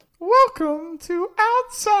Welcome to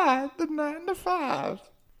Outside the 9 to 5.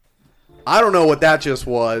 I don't know what that just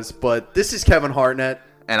was, but this is Kevin Hartnett,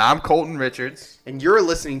 And I'm Colton Richards, and you're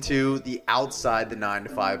listening to the Outside the 9 to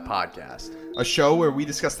 5 podcast. a show where we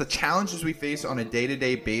discuss the challenges we face on a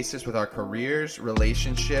day-to-day basis with our careers,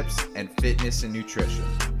 relationships, and fitness and nutrition.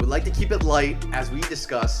 We'd like to keep it light as we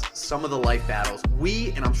discuss some of the life battles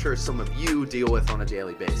we, and I'm sure some of you, deal with on a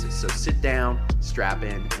daily basis. So sit down, strap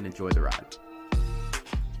in, and enjoy the ride.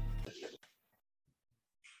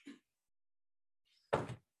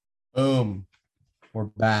 Boom. We're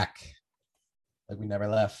back. Like we never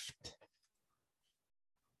left.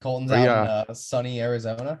 Colton's out in sunny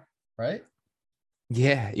Arizona, right?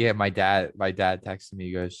 Yeah. My dad texted me.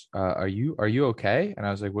 He goes, "Are you okay?" And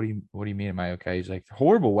I was like, "What do you mean? Am I okay?" He's like,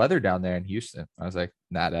 "Horrible weather down there in Houston." I was like,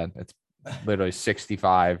 "Nah, Dad. It's literally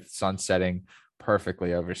 65, sun setting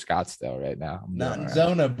perfectly over Scottsdale right now. I'm Not doing in all right."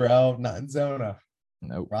 Zona, bro. Not in Zona.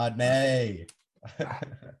 Nope. Rodney.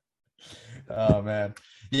 Oh man.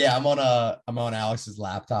 Yeah, I'm on Alex's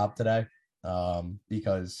laptop today.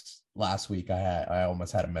 Because last week I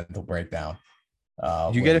almost had a mental breakdown.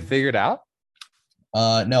 Did you get it figured out?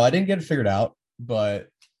 No, I didn't get it figured out, but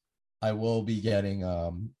I will be getting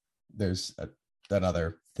there's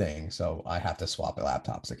another thing, so I have to swap the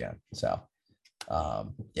laptops again. So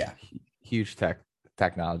yeah. Huge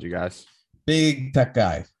technology, guys. Big tech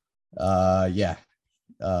guy. Yeah.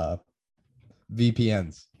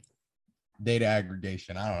 VPNs, data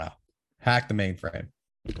aggregation. I don't know. Hack the mainframe.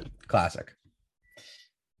 Classic.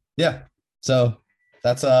 Yeah. So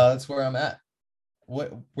that's where I'm at.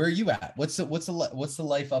 Where are you at? What's the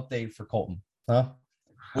life update for Colton? Huh?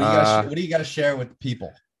 What do you got to share with the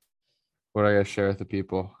people? What I gotta share with the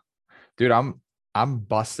people, dude? I'm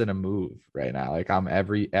busting a move right now. Like I'm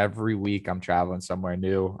every week I'm traveling somewhere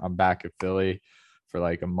new. I'm back at Philly for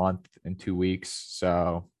like a month and 2 weeks.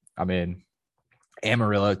 So I'm in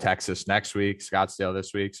Amarillo, Texas next week, Scottsdale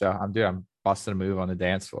this week. So I'm busting a move on the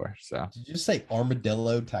dance floor. So Did you just say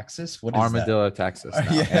Armadillo, Texas? What is Armadillo, Texas.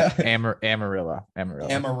 No, Yeah. Amarillo.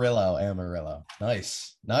 Amarillo.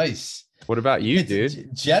 Nice. What about you, It's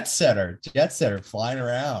dude? Jet setter, flying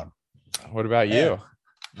around. What about Yeah. you?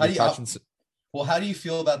 How do You're you- touching Well, how do you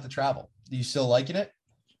feel about the travel? Do you still liking it?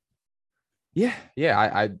 Yeah.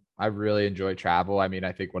 I really enjoy travel. I mean,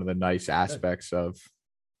 I think one of the nice aspects of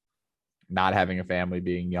not having a family,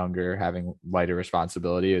 being younger, having lighter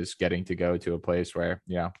responsibility is getting to go to a place where,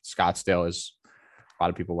 Scottsdale is, a lot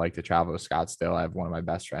of people like to travel to Scottsdale. I have one of my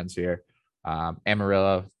best friends here.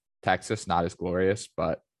 Amarillo, Texas, not as glorious,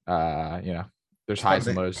 but there's highs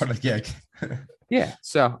and lows. Part of the gig. Yeah.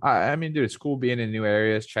 So I mean, dude, it's cool being in new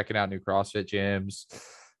areas, checking out new CrossFit gyms.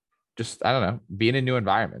 Just, I don't know, being in new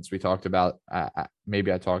environments. We talked about,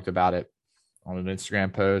 maybe I talked about it on an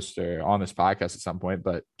Instagram post or on this podcast at some point,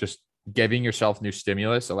 but just giving yourself new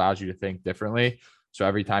stimulus allows you to think differently. So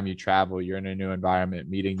every time you travel, you're in a new environment,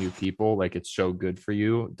 meeting new people. Like it's so good for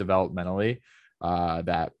you developmentally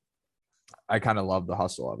that I kind of love the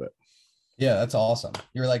hustle of it. Yeah, that's awesome.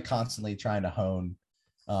 You're like constantly trying to hone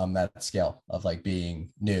that skill of like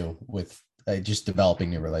being new with just developing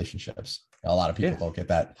new relationships. A lot of people don't get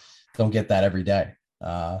that every day.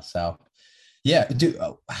 So yeah, dude,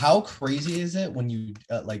 how crazy is it when you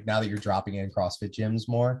like now that you're dropping in CrossFit gyms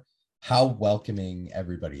more, how welcoming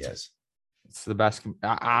everybody is? It's the best.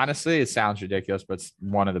 Honestly, it sounds ridiculous, but it's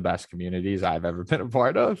one of the best communities I've ever been a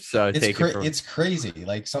part of. So It's crazy.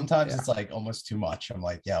 Like sometimes Yeah. it's like almost too much. I'm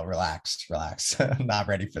like, yeah, relax. I'm not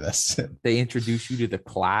ready for this. They introduce you to the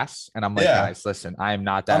class, and I'm like, Yeah. guys, listen, I am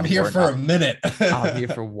not that. I'm here for a minute. I'll be here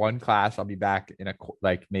for one class. I'll be back in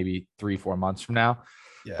maybe 3-4 months from now.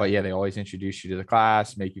 Yeah. But yeah, they always introduce you to the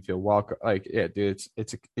class, make you feel welcome. Like, yeah, dude,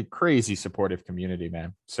 it's a crazy supportive community,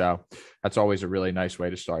 man. So that's always a really nice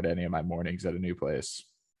way to start any of my mornings at a new place.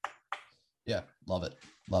 Yeah, love it.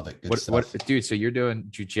 Good stuff. What, dude? So you're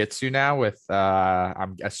doing jujitsu now with,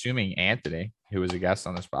 I'm assuming Anthony, who was a guest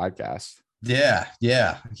on this podcast.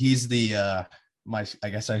 Yeah. He's the my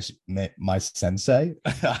sensei.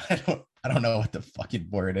 I don't know what the fucking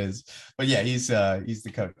word is, but yeah, he's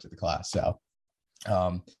the coach of the class. So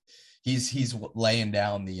he's laying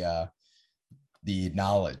down the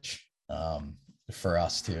knowledge for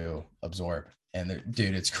us to absorb. And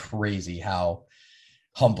dude, it's crazy how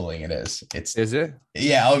humbling it is. Is it?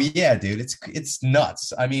 Yeah. Oh yeah, dude. It's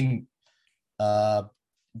nuts. I mean,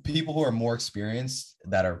 people who are more experienced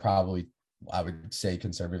that are probably, I would say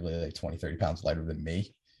conservatively like 20-30 pounds lighter than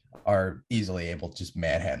me are easily able to just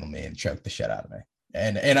manhandle me and choke the shit out of me.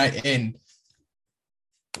 And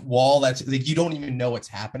while that's like, you don't even know what's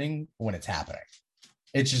happening when it's happening.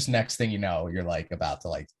 It's just next thing you know, you're like about to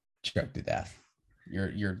like choke to death.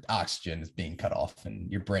 your oxygen is being cut off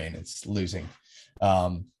and your brain is losing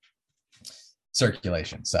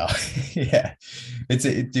circulation. So yeah,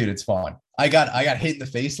 dude, it's fun. I got hit in the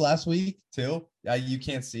face last week too. You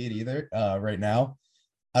can't see it either right now.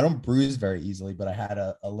 I don't bruise very easily, but I had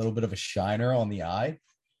a little bit of a shiner on the eye,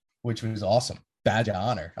 which was awesome. Badge of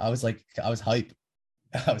honor. I was hype. I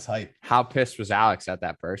was hype. How pissed was Alex at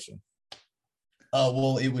that person?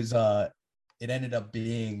 Well, it ended up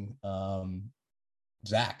being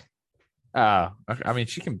Zach. I mean,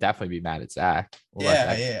 she can definitely be mad at Zach.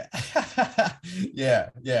 Yeah.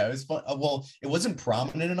 It was fun. Well, it wasn't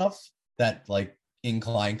prominent enough that like in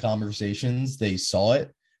client conversations they saw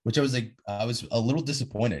it, which I was a little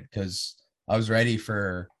disappointed because I was ready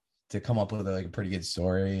to come up with like a pretty good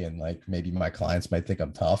story and like maybe my clients might think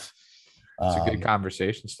I'm tough. It's a good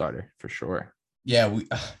conversation starter for sure. Yeah,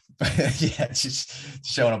 just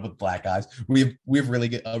showing up with black eyes. We have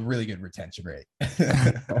a really good retention rate.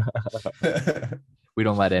 We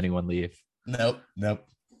don't let anyone leave. Nope,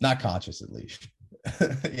 not conscious at least.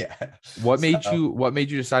 Yeah. What made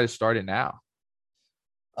you decide to start it now?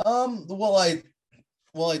 Well, I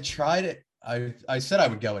tried it. I said I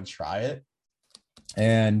would go and try it,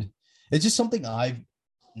 and it's just something I've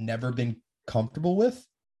never been comfortable with.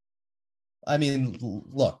 I mean,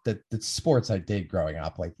 look, the sports I did growing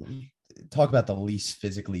up, like talk about the least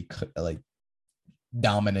physically like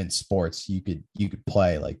dominant sports you could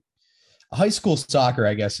play. Like high school soccer,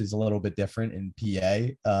 I guess, is a little bit different in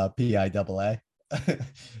PIAA. It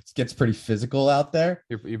gets pretty physical out there.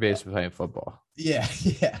 You're basically playing football. Yeah.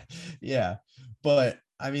 But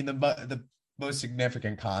I mean, the most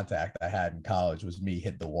significant contact I had in college was me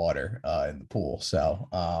hit the water in the pool. So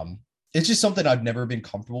it's just something I've never been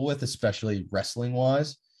comfortable with, especially wrestling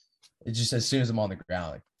wise. It's just as soon as I'm on the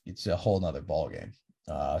ground, like, it's a whole nother ball game.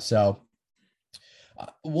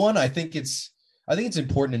 One, I think it's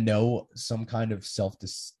important to know some kind of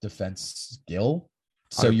self-defense skill.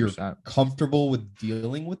 So 100%. You're comfortable with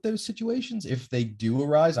dealing with those situations. If they do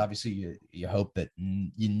arise, obviously you hope that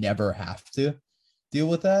you never have to deal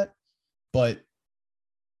with that. But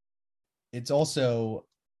it's also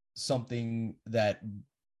something that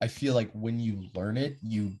I feel like when you learn it,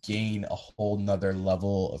 you gain a whole nother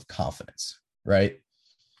level of confidence, right?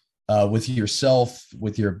 With yourself,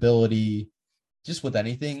 with your ability, just with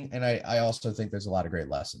anything. And I also think there's a lot of great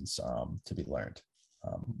lessons to be learned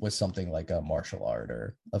with something like a martial art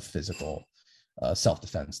or a physical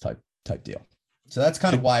self-defense type deal. So that's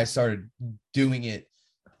kind of why I started doing it.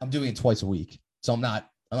 I'm doing it twice a week. So I'm not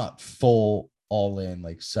full all in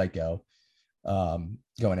like psycho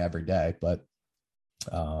going every day, but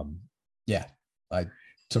yeah, I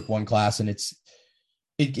took one class and it's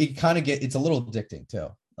a little addicting too.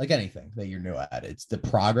 Like anything that you're new at, it's the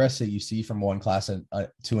progress that you see from one class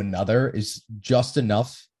to another is just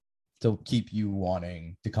enough to keep you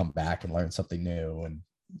wanting to come back and learn something new and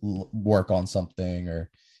work on something, or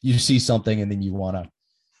you see something and then you want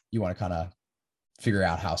to kind of figure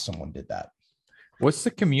out how someone did that. What's the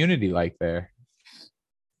community like there?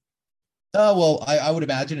 Well, I would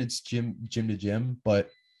imagine it's gym to gym, but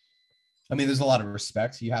I mean, there's a lot of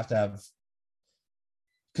respect. You have to have,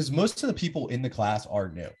 because most of the people in the class are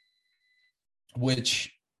new,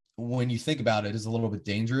 which when you think about it is a little bit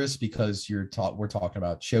dangerous because we're talking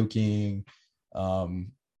about choking,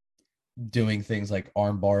 doing things like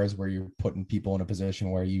arm bars where you're putting people in a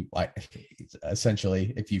position where you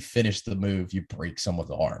essentially, if you finish the move, you break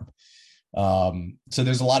someone's arm. So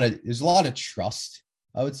there's a lot of trust.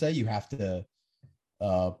 I would say you have to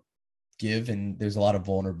give, and there's a lot of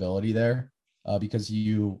vulnerability there because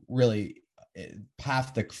you really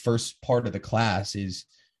half the first part of the class is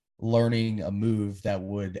learning a move that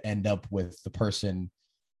would end up with the person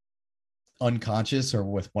unconscious or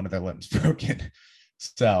with one of their limbs broken.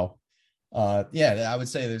 So yeah, I would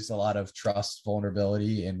say there's a lot of trust,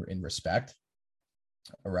 vulnerability, and respect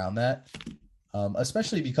around that,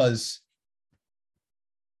 especially because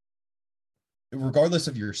regardless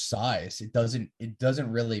of your size, it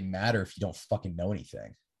doesn't really matter if you don't fucking know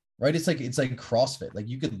anything, right? It's like CrossFit. Like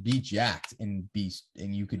you could be jacked and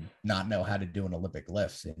you could not know how to do an Olympic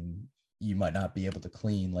lift, and you might not be able to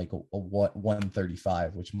clean like a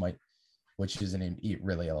 135, which isn't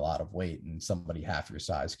really a lot of weight, and somebody half your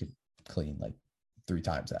size could clean like 3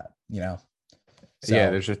 times that, you know? So, yeah,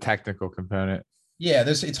 there's a technical component. Yeah,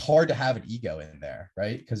 it's hard to have an ego in there,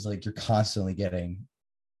 right? Because like you're constantly getting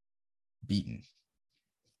beaten.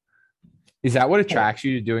 Is that what attracts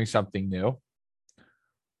you to doing something new?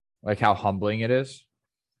 Like how humbling it is?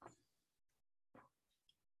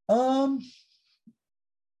 I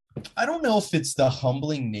don't know if it's the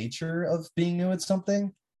humbling nature of being new at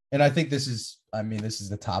something. and I think this is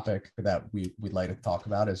the topic that we'd like to talk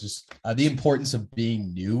about, is just the importance of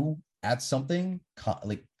being new at something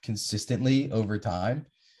like consistently over time.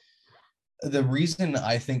 The reason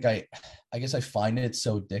I think I guess I find it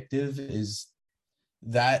so addictive is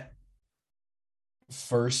that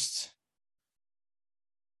first,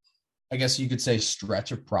 I guess you could say,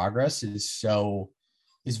 stretch of progress is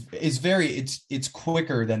very, it's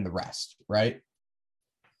quicker than the rest, right?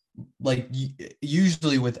 Like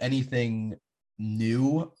usually with anything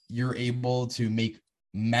new, you're able to make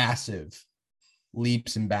massive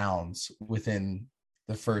leaps and bounds within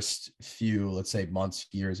the first few, let's say, months,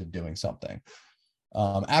 years of doing something.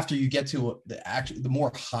 After you get to the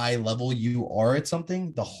more high level you are at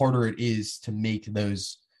something, the harder it is to make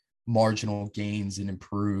those marginal gains and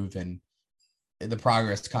improve, and the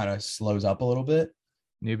progress kind of slows up a little bit.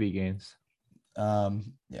 Newbie gains.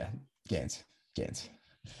 Yeah, gains.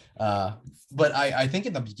 But I think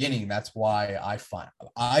in the beginning, that's why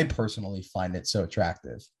I personally find it so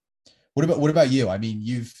attractive. What about you? I mean,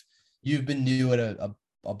 you've been new at a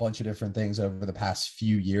bunch of different things over the past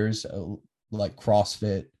few years, like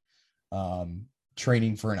CrossFit,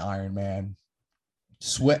 training for an Ironman.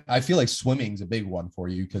 I feel like swimming is a big one for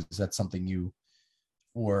you because that's something you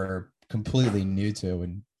were completely new to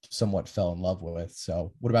and somewhat fell in love with.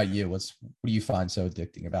 So what about you? What do you find so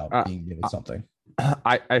addicting about being new at something?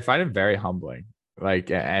 I find it very humbling.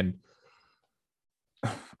 Like, and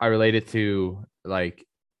I relate it to, like,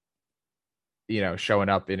 showing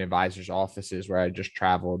up in advisors' offices where I just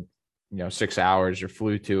traveled, 6 hours or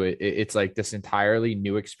flew to it. It's like this entirely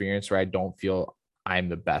new experience where I don't feel I'm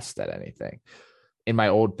the best at anything. In my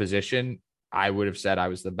old position, I would have said I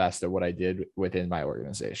was the best at what I did within my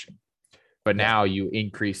organization. But now you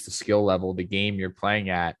increase the skill level, the game you're playing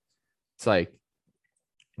at. It's like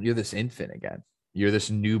you're this infant again. You're this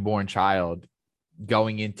newborn child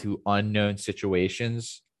going into unknown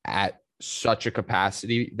situations at such a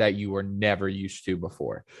capacity that you were never used to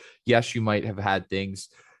before. Yes, you might have had things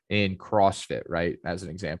in CrossFit, right? As an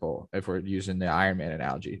example, if we're using the Ironman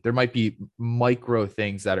analogy, there might be micro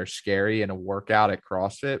things that are scary in a workout at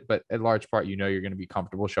CrossFit, but in large part, you're going to be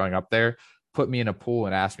comfortable showing up there. Put me in a pool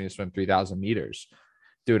and ask me to swim 3,000 meters.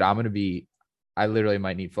 Dude, I literally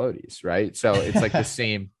might need floaties, right? So it's like it's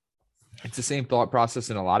the same thought process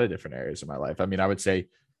in a lot of different areas of my life. I mean, I would say,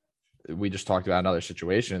 we just talked about another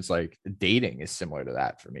situation. It's like dating is similar to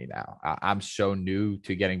that for me now. I'm so new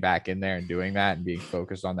to getting back in there and doing that and being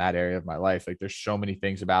focused on that area of my life. Like there's so many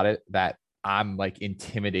things about it that I'm like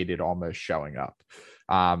intimidated almost showing up.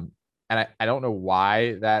 And I don't know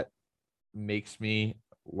why that makes me,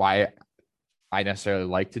 why I necessarily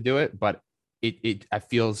like to do it, but it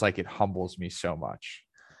feels like it humbles me so much.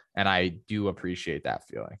 And I do appreciate that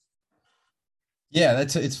feeling. Yeah,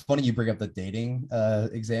 it's funny you bring up the dating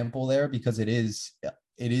example there, because it is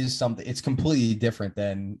something, it's completely different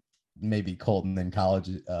than maybe Colton in college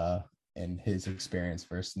and his experience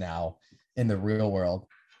versus now in the real world,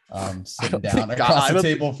 sitting down across the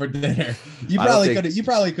table for dinner. You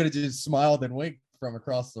probably could have just smiled and winked from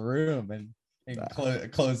across the room and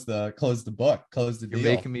close the book, close the deal.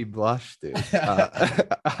 You're making me blush, dude.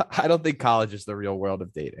 I don't think college is the real world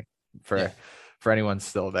of dating for anyone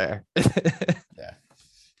still there.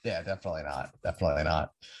 Yeah, definitely not.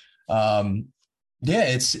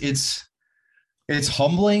 It's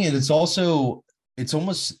humbling, and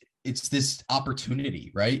it's this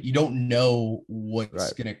opportunity, right? You don't know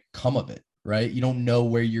what's going to come of it, right? You don't know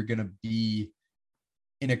where you're going to be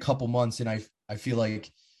in a couple months. And I feel like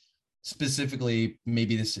specifically,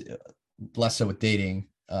 maybe this less so with dating,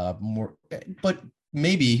 more, but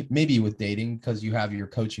maybe with dating, because you have your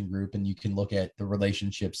coaching group and you can look at the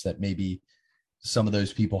relationships that maybe some of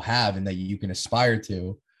those people have and that you can aspire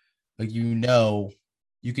to. Like, you can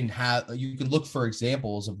look for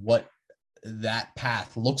examples of what that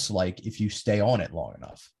path looks like if you stay on it long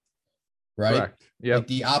enough, right? Yeah, like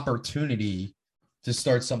the opportunity to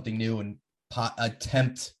start something new and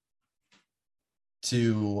attempt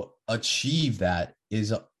to achieve that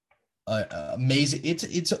is amazing.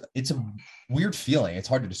 It's a weird feeling. It's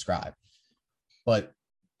hard to describe, but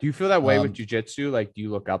do you feel that way with jiu-jitsu? Like, do you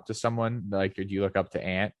look up to someone, like, or do you look up to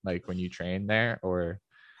Ant, like when you train there, or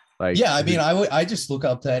like? Yeah, I mean, I just look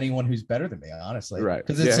up to anyone who's better than me, honestly, right?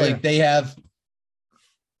 Because it's they have,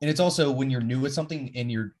 and it's also when you're new at something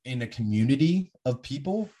and you're in a community of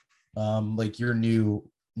people, like your new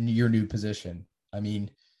position. I mean,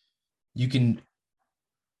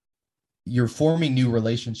 you're forming new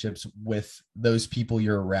relationships with those people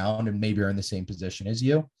you're around and maybe are in the same position as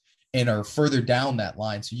you and are further down that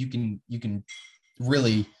line. So you can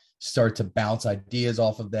really start to bounce ideas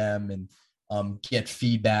off of them and get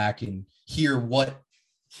feedback and hear what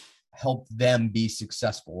helped them be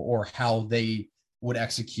successful or how they would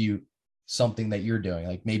execute something that you're doing.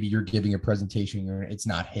 Like maybe you're giving a presentation and it's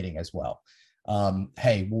not hitting as well.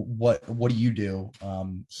 Hey, what do you do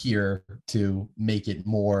here to make it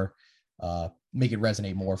more, make it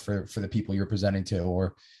resonate more for the people you're presenting to?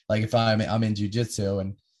 Or like if I'm in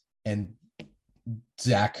jujitsu and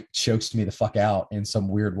Zach chokes me the fuck out in some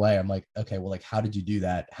weird way, I'm like, okay, well, like, how did you do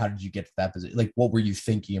that? How did you get to that position? Like, what were you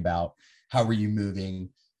thinking about? How were you moving?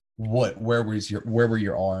 Where were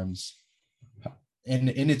your arms? And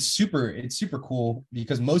it's super cool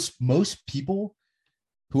because most people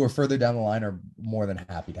who are further down the line are more than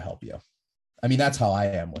happy to help you. I mean, that's how I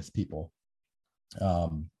am with people.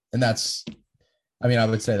 And that's, I mean, I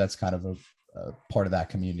would say that's kind of a part of that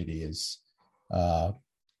community is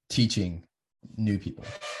teaching new people.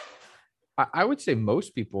 I would say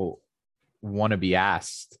most people want to be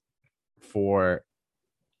asked for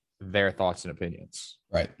their thoughts and opinions,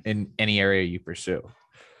 right, in any area you pursue.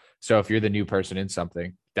 So if you're the new person in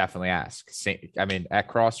something, definitely ask. I mean, at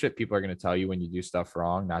CrossFit, people are going to tell you when you do stuff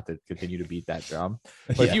wrong, not to continue to beat that drum.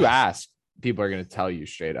 But if you ask, people are going to tell you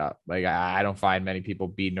straight up. Like, I don't find many people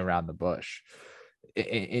beating around the bush.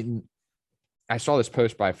 I saw this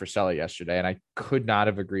post by Frisella yesterday, and I could not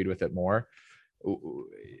have agreed with it more.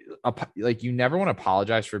 Like, you never want to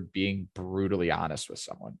apologize for being brutally honest with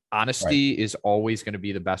someone. Honesty is always going to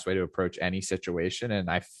be the best way to approach any situation. And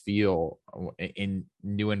I feel in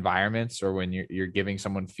new environments or when you're giving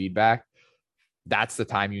someone feedback, that's the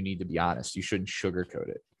time you need to be honest. You shouldn't sugarcoat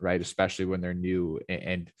it, right? Especially when they're new.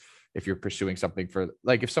 And if you're pursuing something for,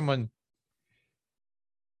 like, if someone,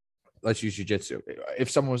 let's use jiu-jitsu. If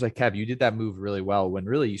someone was like, Kev, you did that move really well, when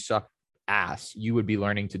really you suck ass, you would be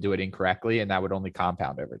learning to do it incorrectly, and that would only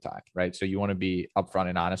compound over time, right? So you want to be upfront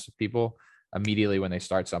and honest with people immediately when they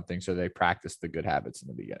start something, so they practice the good habits in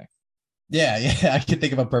the beginning. Yeah, I can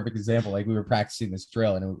think of a perfect example. Like, we were practicing this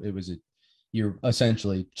drill, and it was you're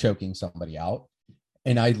essentially choking somebody out,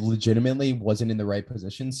 and I legitimately wasn't in the right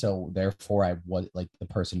position, so therefore I was like, the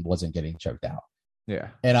person wasn't getting choked out. Yeah.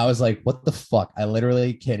 And I was like, what the fuck? I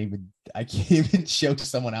literally can't even choke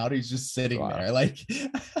someone out who's just sitting there. Like,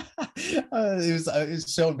 it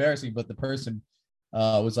was so embarrassing. But the person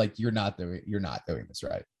was like, you're not doing this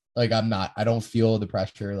right. Like, I don't feel the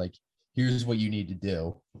pressure. Like, here's what you need to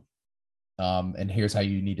do. And here's how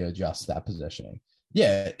you need to adjust that positioning.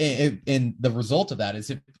 Yeah. And the result of that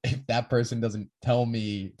is if that person doesn't tell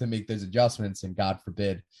me to make those adjustments, and God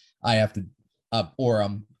forbid I have to, or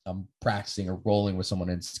I'm practicing or rolling with someone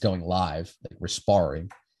and it's going live, like we're sparring,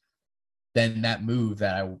 then that move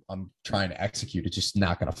that I'm trying to execute, it's just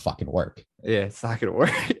not going to fucking work. Yeah, it's not going to work.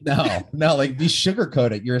 No, like, you sugarcoat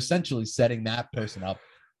it. You're essentially setting that person up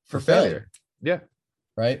for failure. Yeah.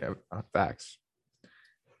 Right. Yeah, facts.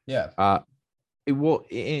 Yeah. I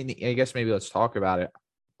guess maybe let's talk about it.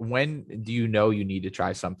 When do you know you need to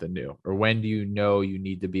try something new, or when do you know you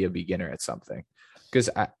need to be a beginner at something? Because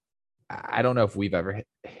I don't know if we've ever hit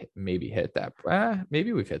that.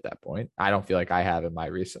 Maybe we've hit that point. I don't feel like I have in my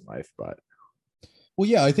recent life, but. Well,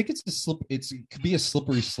 yeah, I think it could be a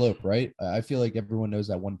slippery slope, right? I feel like everyone knows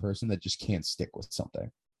that one person that just can't stick with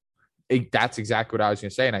something. That's exactly what I was going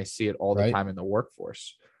to say. And I see it all the time in the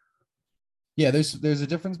workforce. Yeah. There's a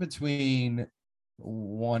difference between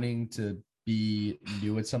wanting to be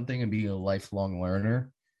new at something and being a lifelong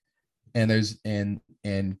learner. And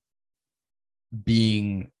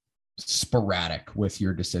being sporadic with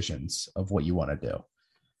your decisions of what you want to do.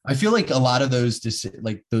 I feel like a lot of those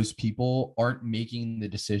people aren't making the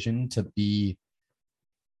decision to be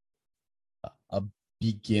a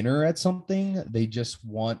beginner at something. They just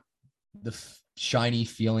want the shiny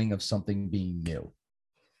feeling of something being new.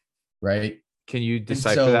 Right? Can you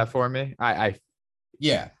decipher that for me? My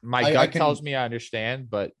gut tells me I understand,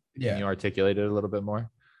 but can you articulate it a little bit more?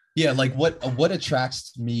 Yeah, like what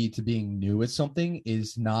attracts me to being new at something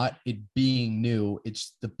is not it being new,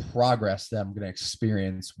 it's the progress that I'm going to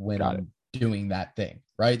experience when I'm doing that thing,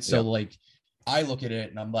 right? So like, I look at it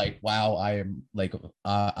and I'm like, wow, I am like,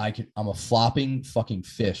 I'm a flopping fucking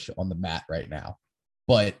fish on the mat right now.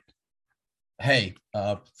 But hey,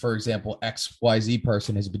 for example, XYZ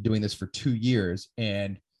person has been doing this for 2 years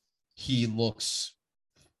and he looks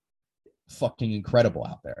fucking incredible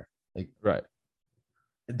out there. Like, right.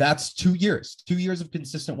 That's 2 years of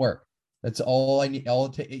consistent work. That's all I need.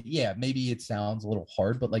 Yeah, maybe it sounds a little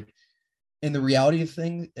hard, but like, in the reality of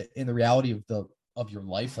your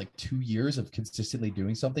life, like 2 years of consistently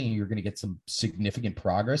doing something and you're going to get some significant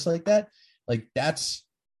progress like that. Like, that's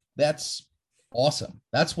awesome.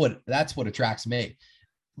 That's what attracts me.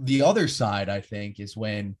 The other side, I think, is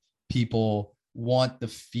when people want the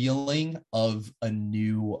feeling of a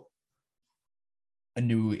new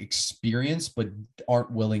experience, but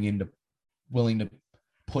aren't willing to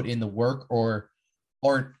put in the work, or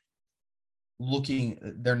aren't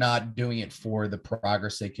they're not doing it for the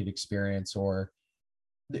progress they could experience, or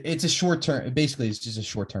it's a short term. Basically, it's just a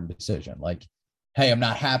short term decision. Like, hey, I'm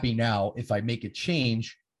not happy now. If I make a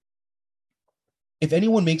change, if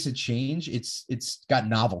anyone makes a change, it's got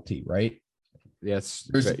novelty, right? Yes.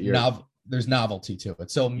 There's novelty to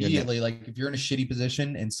it. So immediately, like if you're in a shitty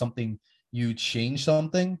position and you change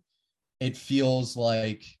something, it feels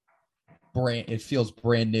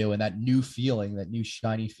brand new, and that new feeling, that new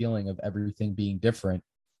shiny feeling of everything being different.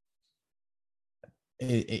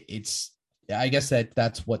 It's I guess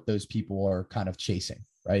that's what those people are kind of chasing,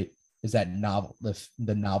 right? Is that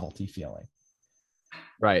the novelty feeling.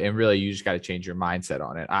 Right. And really, you just got to change your mindset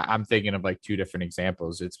on it. I'm thinking of like two different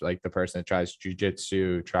examples. It's like the person that tries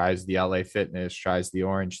jujitsu, tries the LA Fitness, tries the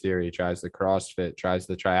Orange Theory, tries the CrossFit, tries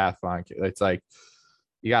the triathlon. It's like,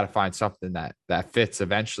 you got to find something that fits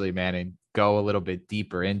eventually, man, and go a little bit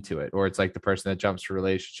deeper into it. Or it's like the person that jumps from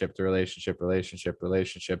relationship to relationship.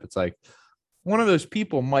 It's like one of those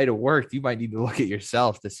people might have worked. You might need to look at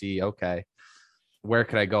yourself to see, okay, where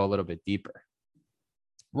could I go a little bit deeper?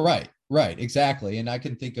 Right. Exactly. And I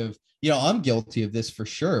can think of, I'm guilty of this for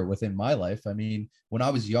sure within my life. I mean, when I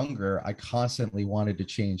was younger, I constantly wanted to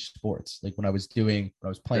change sports. Like when I was playing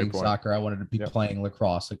soccer, I wanted to be playing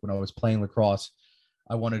lacrosse. Like when I was playing lacrosse,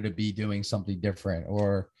 I wanted to be doing something different.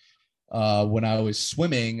 Or when I was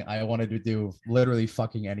swimming, I wanted to do literally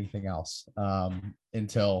fucking anything else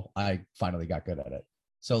until I finally got good at it.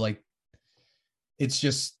 So like, it's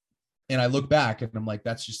just, and I look back and I'm like,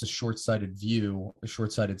 that's just a short-sighted view, a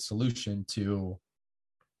short-sighted solution to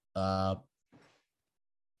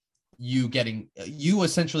you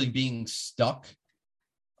essentially being stuck,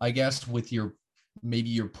 I guess, with maybe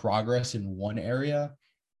your progress in one area.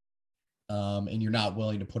 And you're not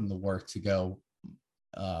willing to put in the work to go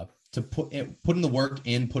to put in the work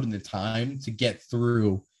and put in the time to get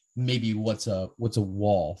through maybe what's a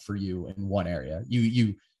wall for you in one area.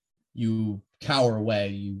 You cower away,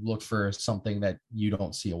 you look for something that you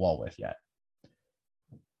don't see a wall with yet.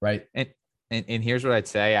 Right. And here's what I'd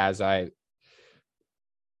say as I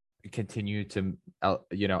continue to,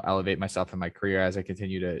 elevate myself in my career, as I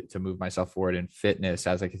continue to move myself forward in fitness,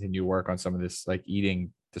 as I continue to work on some of this like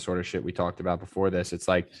eating disorder shit we talked about before this. It's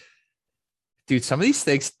like, dude, some of these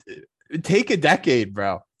things take a decade,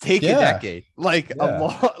 bro. A decade,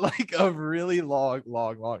 a really long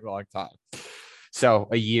time. So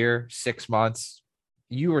a year, 6 months.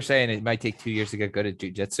 You were saying it might take 2 years to get good at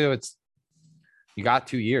jiu-jitsu. You got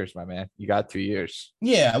 2 years, my man. You got 2 years.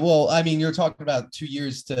 Yeah. Well, I mean, you're talking about 2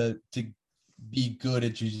 years to be good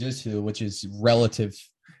at jiu-jitsu, which is relative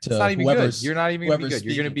to it's not even good. You're not even going to be good.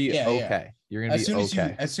 Speaking. You're going to be okay. Yeah. You're going to be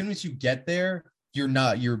okay. As soon as you get there,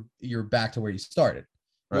 you're back to where you started,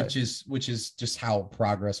 right. which is just how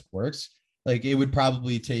progress works. Like it would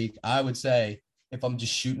probably take, I would say, if I'm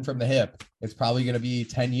just shooting from the hip, it's probably going to be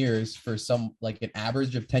 10 years for an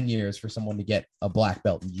average of 10 years for someone to get a black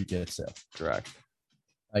belt in jiu-jitsu. Correct.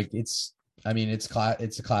 Like it's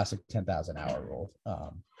a classic 10,000 hour rule.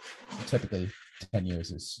 Typically 10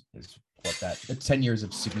 years is what it's 10 years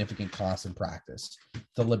of significant constant practice,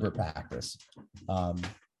 deliberate practice,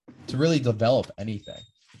 to really develop anything.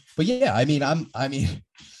 But yeah, I mean,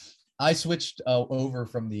 I switched over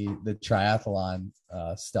from the triathlon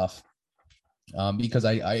stuff because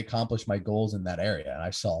I accomplished my goals in that area and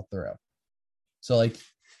I saw it through. So like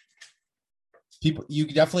you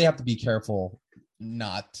definitely have to be careful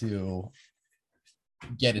not to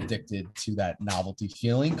get addicted to that novelty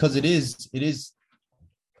feeling, because it is,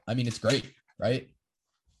 I mean, it's great, right?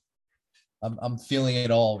 I'm feeling it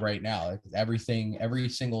all right now. Like every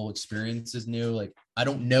single experience is new. Like I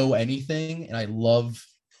don't know anything and I love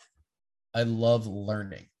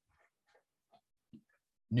learning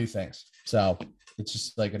new things. So it's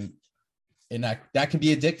just like and that can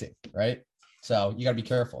be addicting, right? So you got to be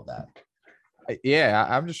careful of that. Yeah,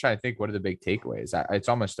 I'm just trying to think, what are the big takeaways? It's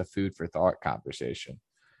almost a food for thought conversation,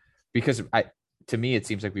 because to me, it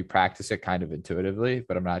seems like we practice it kind of intuitively,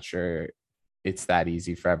 but I'm not sure it's that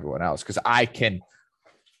easy for everyone else. Because I can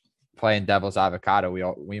play in devil's avocado.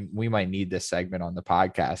 We might need this segment on the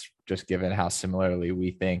podcast, just given how similarly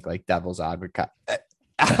we think, like devil's avocado.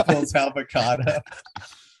 Devil's avocado.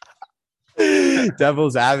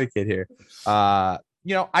 Devil's advocate here.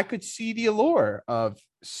 I could see the allure of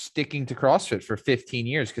sticking to CrossFit for 15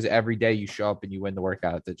 years because every day you show up and you win the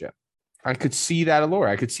workout at the gym. I could see that allure.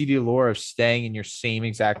 I could see the allure of staying in your same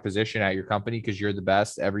exact position at your company because you're the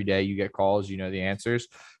best. Every day you get calls, you know the answers,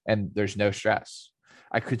 and there's no stress.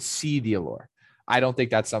 I could see the allure. I don't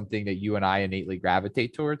think that's something that you and I innately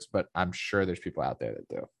gravitate towards, but I'm sure there's people out there that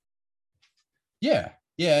do. Yeah.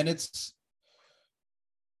 Yeah. And it's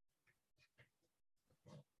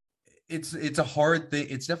a hard thing.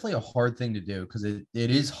 It's definitely a hard thing to do because it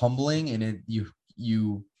is humbling, and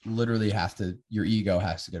you literally have to, your ego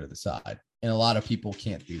has to go to the side. And a lot of people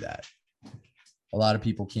can't do that. A lot of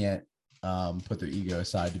people can't put their ego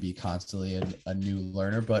aside to be constantly a new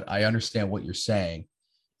learner. But I understand what you're saying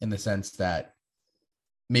in the sense that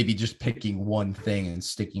maybe just picking one thing and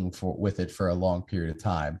sticking with it for a long period of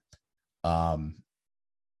time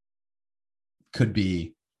could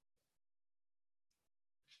be.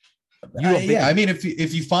 I mean,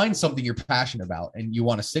 if you find something you're passionate about and you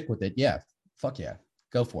want to stick with it, yeah, fuck yeah,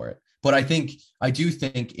 go for it. But I do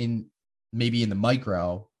think in the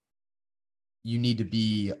micro, you need to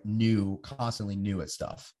be constantly new at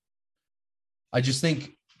stuff. I just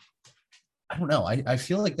think, I don't know. I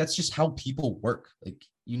feel like that's just how people work. Like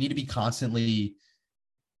you need to be constantly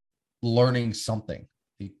learning something.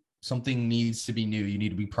 Something needs to be new. You need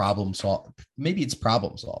to be problem solving. Maybe it's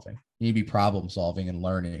problem solving. You need to be problem solving and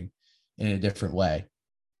learning in a different way.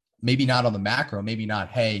 Maybe not on the macro, maybe not,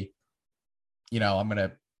 hey, I've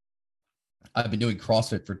been doing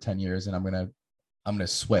CrossFit for 10 years and I'm going to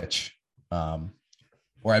switch. Or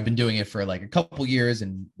I've been doing it for like a couple years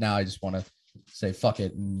and now I just want to say, fuck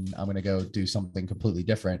it. And I'm going to go do something completely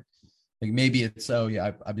different. Like maybe it's,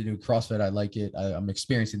 I've been doing CrossFit. I like it. I'm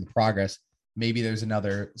experiencing the progress. Maybe there's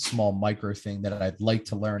another small micro thing that I'd like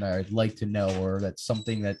to learn, or I'd like to know, or that's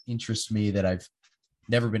something that interests me that I've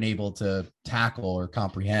never been able to tackle or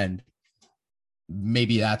comprehend.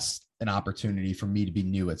 Maybe that's an opportunity for me to be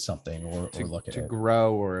new at something or look at it. To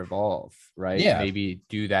grow or evolve, right? Yeah. Maybe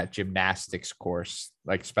do that gymnastics course,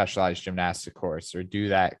 like specialized gymnastic course, or do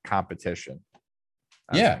that competition.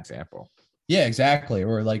 As an example. Yeah, exactly.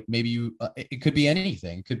 Or like maybe it could be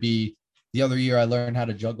anything. It could be the other year I learned how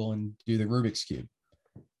to juggle and do the Rubik's Cube,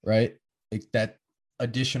 right? Like that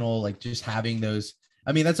additional, like just having those.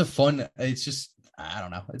 I mean, it's just, I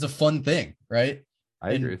don't know. It's a fun thing, right?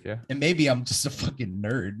 I agree with you. And maybe I'm just a fucking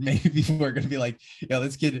nerd. Maybe we're going to be like,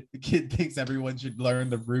 this kid thinks everyone should learn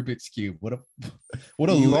the Rubik's Cube.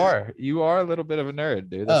 You are a little bit of a nerd,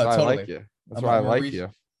 dude. That's why totally. I like you. That's why I like you.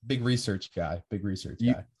 Big research guy.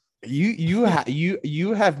 You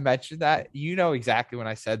have mentioned that. You know exactly when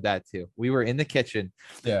I said that too. We were in the kitchen,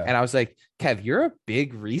 and I was like, Kev, you're a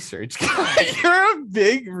big research guy. You're a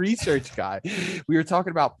big research guy. We were talking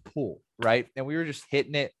about pool, right? And we were just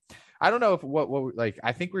hitting it. I don't know if what like,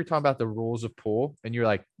 I think we were talking about the rules of pool, and you're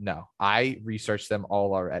like, no, I researched them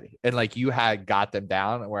all already. And like you had got them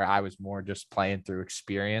down, where I was more just playing through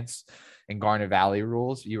experience and Garnet Valley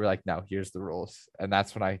rules. You were like, no, here's the rules. And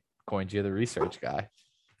that's when I coined you the research guy.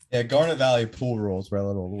 Yeah, Garnet Valley pool rules were a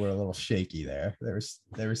little shaky there.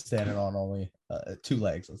 They were standing on only 2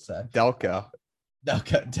 legs, let's say. Delco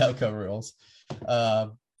rules.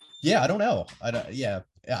 Yeah, I don't know. I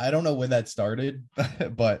don't know when that started,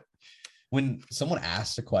 but when someone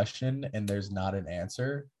asks a question and there's not an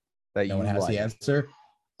answer, that no one has the answer,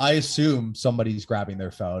 I assume somebody's grabbing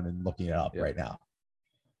their phone and looking it up right now.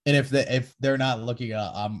 And if they're not looking it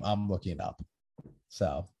up, I'm looking it up.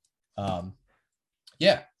 So,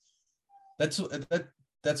 yeah. That's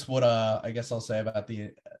what I guess I'll say about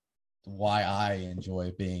why I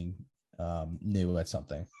enjoy being new at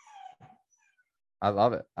something. I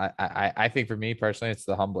love it. I think for me personally, it's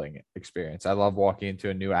the humbling experience. I love walking into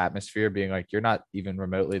a new atmosphere, being like, you're not even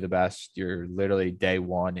remotely the best. You're literally day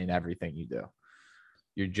one in everything you do.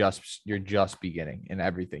 You're just beginning in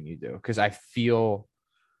everything you do. Because I feel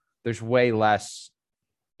there's way less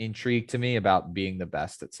intrigue to me about being the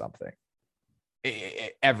best at something.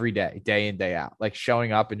 Every day in, day out, like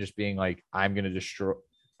showing up and just being like, I'm going to destroy.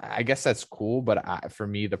 I guess that's cool. But for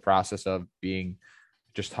me, the process of being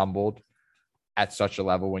just humbled at such a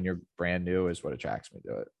level when you're brand new is what attracts me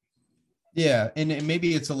to it. Yeah. And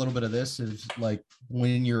maybe it's a little bit of this is like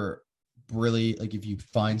when you're really like, if you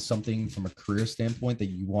find something from a career standpoint that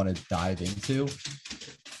you want to dive into,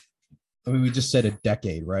 I mean, we just said a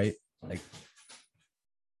decade, right? Like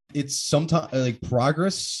it's sometimes like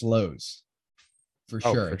progress slows for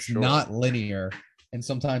sure. It's not linear. And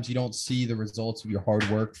sometimes you don't see the results of your hard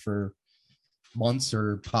work for months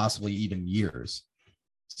or possibly even years.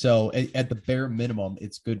 So at the bare minimum,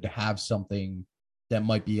 it's good to have something that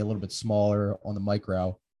might be a little bit smaller on the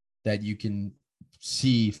micro that you can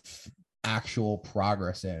see actual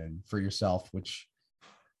progress in for yourself, which,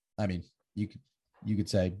 I mean, you could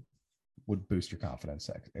say would boost your confidence,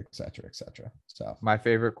 et cetera, et cetera. So My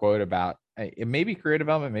favorite quote about it, maybe career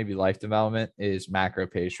development, maybe life development, is macro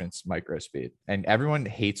patience, micro speed. And everyone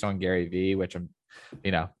hates on Gary Vee, which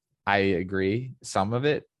I agree. Some of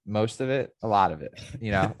it, most of it, a lot of it, but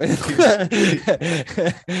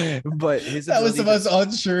that was the most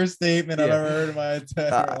unsure statement I've ever heard in my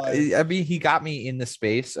entire life. I mean, he got me in the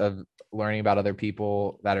space of learning about other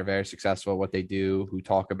people that are very successful, what they do, who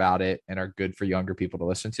talk about it and are good for younger people to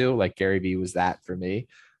listen to. Like Gary Vee was that for me.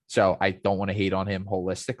 So I don't want to hate on him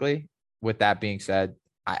holistically. With that being said,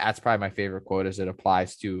 that's probably my favorite quote as it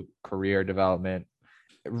applies to career development.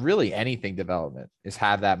 Really anything development is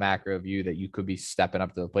have that macro view that you could be stepping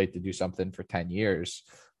up to the plate to do something for 10 years,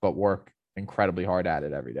 but work incredibly hard at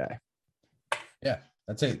it every day. Yeah,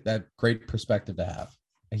 that's that great perspective to have.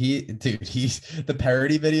 He's the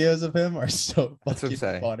parody videos of him are so fucking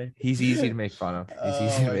funny. He's easy to make fun of.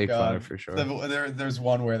 He's easy to make fun of for sure. There's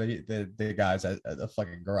one where the guy's at a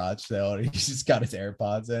fucking garage sale and he's just got his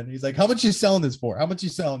AirPods in. He's like, "How much you selling this for? How much you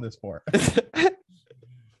selling this for?"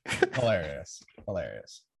 Hilarious.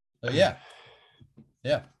 So yeah.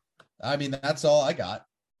 I mean, that's all I got.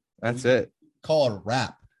 That's it. Call it a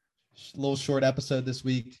wrap. A little short episode this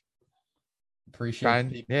week.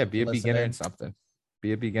 Appreciate it. Be a beginner in something.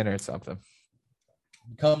 Be a beginner at something.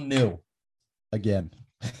 Become new again.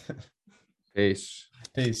 Peace.